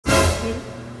Daddy?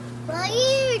 What are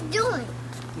you doing?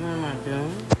 What am I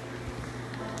doing?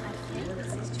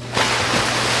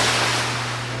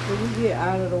 When you get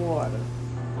out of the water,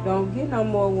 don't get no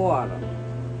more water.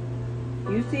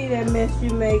 You see that mess you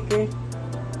making?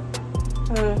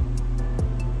 Huh?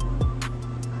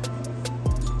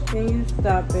 Can you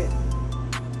stop it?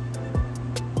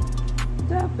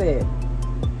 Stop it.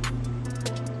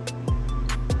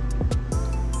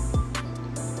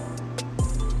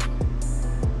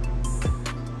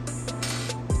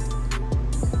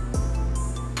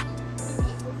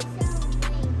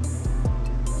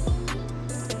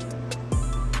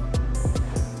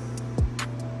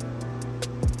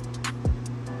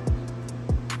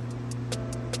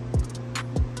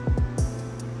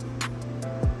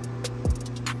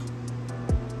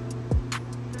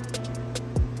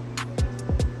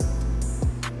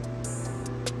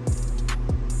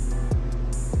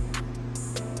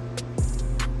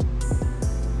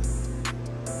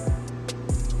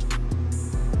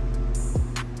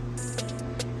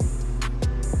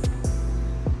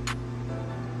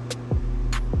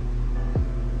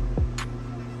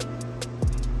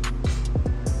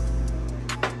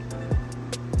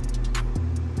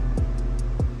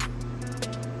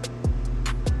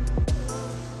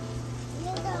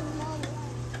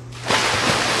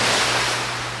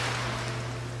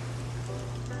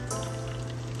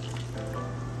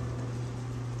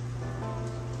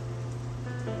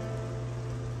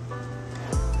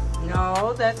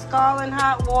 No, that's scalding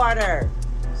hot water.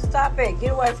 Stop it.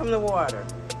 Get away from the water.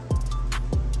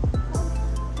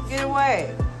 Get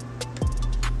away.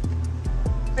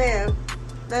 Fam,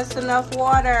 that's enough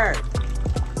water.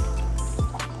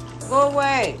 Go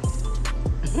away.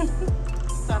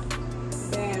 Stop.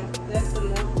 Fam, that's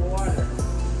enough water.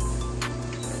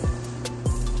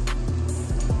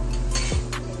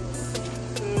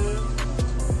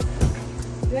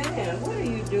 Fam, what are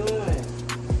you doing?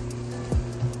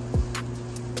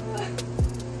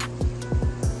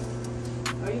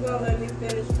 Are you gonna let me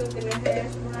finish cooking the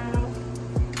hash brown?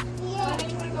 Yeah.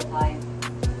 You wanna go play?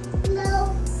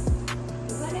 No.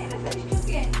 Let Anna finish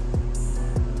cooking.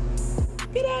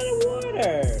 Get out of the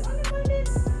water.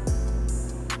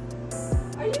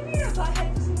 Are you being a butthead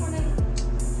this morning?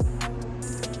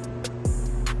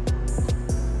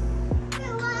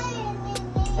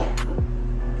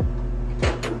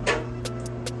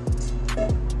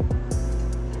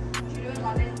 What you doing,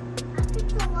 London?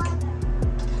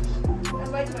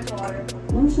 That's way too much water.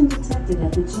 Motion detected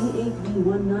at the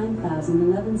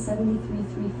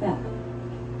G8V1901173 FAP.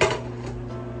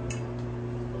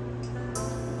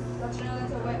 Don't you know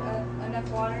that's enough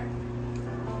water?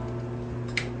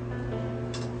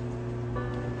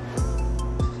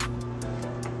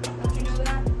 Don't you know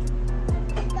that?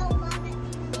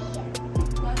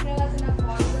 Don't you know that's enough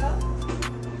water though?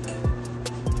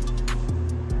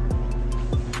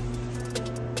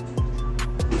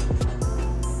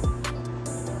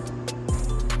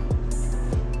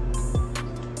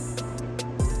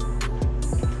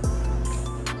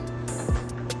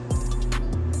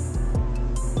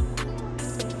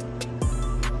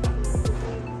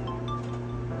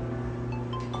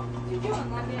 What you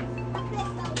doing, London?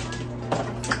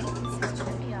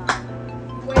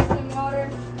 Wasting water?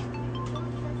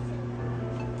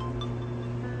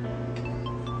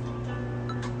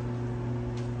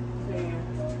 Fam,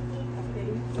 can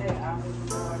you stay out of the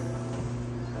water?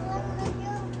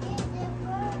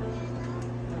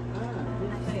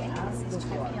 Just stay out of the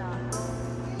water.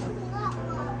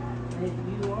 And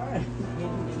you are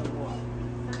getting in the water.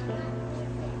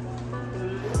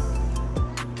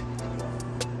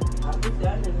 I'll be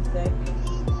done in a second.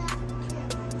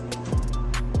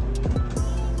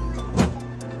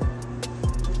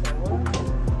 Okay, what?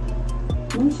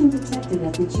 Motion detected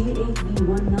at the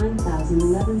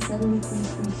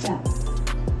G8V1901173 FAP.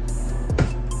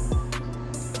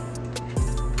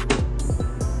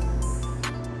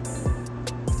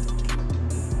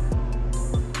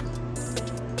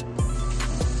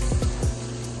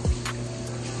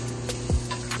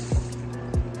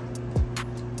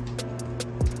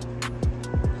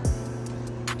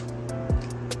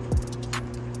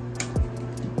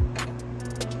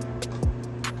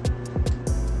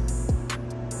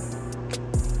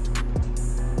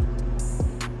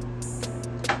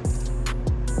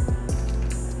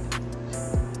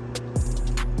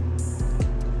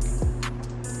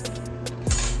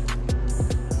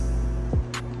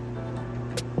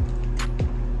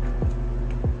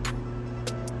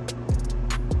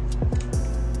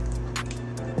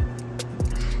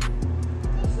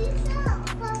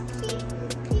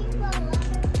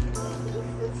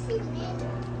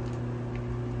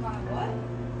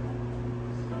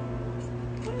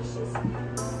 What is she saying?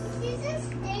 She just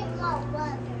drink more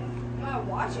water. Am I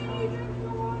watching you drink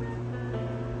more water?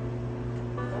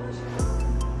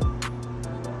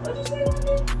 What did you say,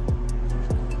 Wendy?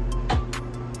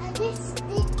 I just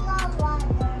drink more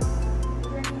water.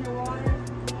 Drinking your water?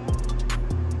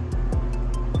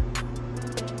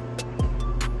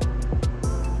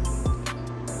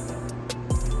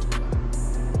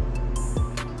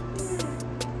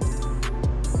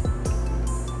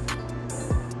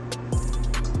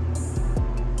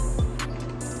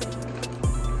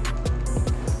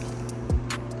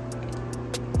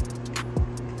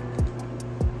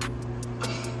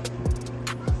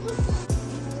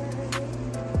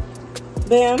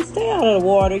 Bam, stay out of the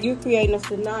water. You're creating a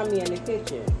tsunami in the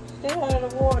kitchen. Stay out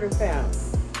of the water fountain.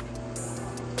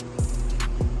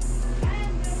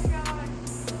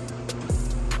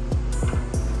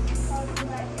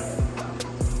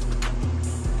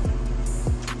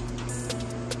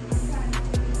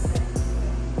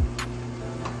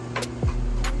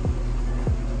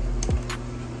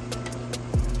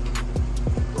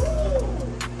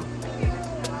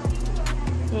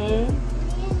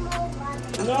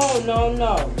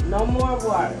 No. No more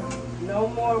water. No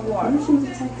more water. Motion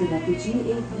detected at the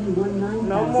G8B19.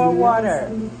 No more water.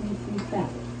 73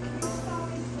 theft.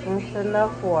 That's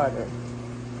enough water.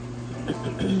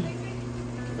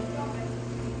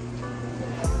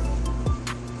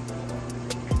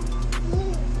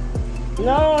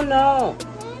 No.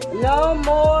 No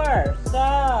more.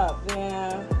 Stop,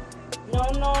 man.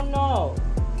 No.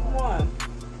 Come on.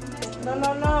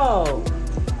 No.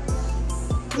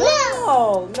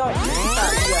 No, stop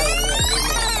yelling at your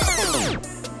nana.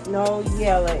 No,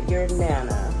 yell at your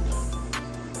nana.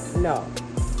 No.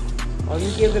 Oh,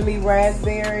 you giving me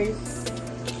raspberries?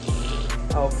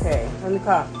 Okay, let me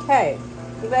call. Hey,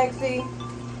 Lexi,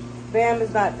 Bam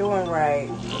is not doing right.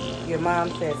 Your mom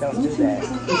said don't do that.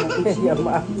 Your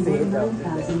mom said don't do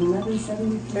that.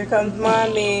 Here comes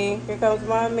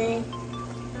mommy.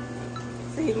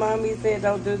 See, mommy said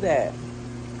don't do that.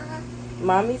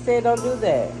 Mommy said don't do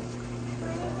that.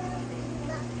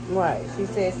 Right, she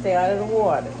said stay out of the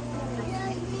water.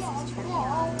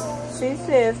 She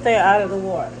said stay out of the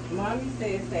water. Mommy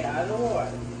said stay out of the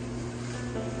water.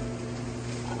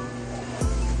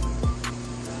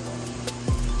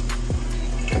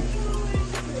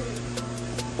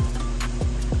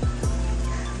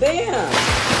 Bam!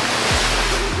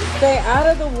 Stay out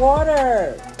of the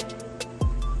water.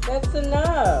 That's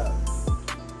enough.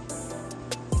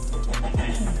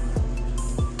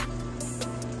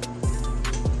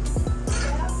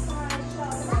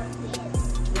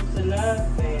 It's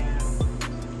enough, Bam.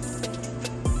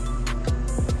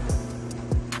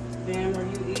 Bam, are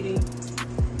you eating?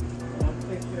 I'll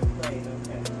fix your plate,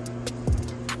 okay?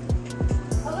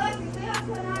 Alexis, they have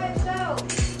to have a show.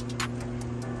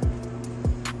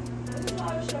 This is why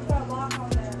we should have put a lock on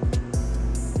there.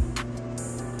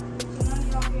 So none of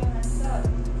y'all get messed up.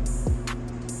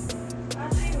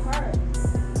 How'd you hurt?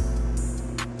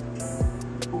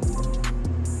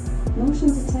 Motion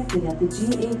detected at the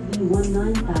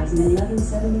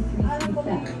G8B19,1173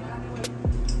 theft.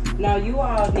 Now you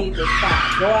all need to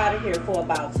stop. Go out of here for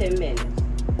about 10 minutes.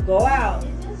 Go out.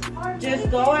 Just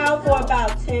go out for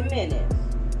about 10 minutes.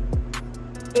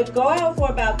 But go out for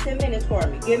about 10 minutes for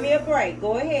me. Give me a break.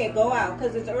 Go ahead. Go out.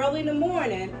 Because it's early in the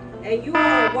morning and you all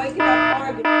are waking up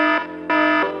arguing.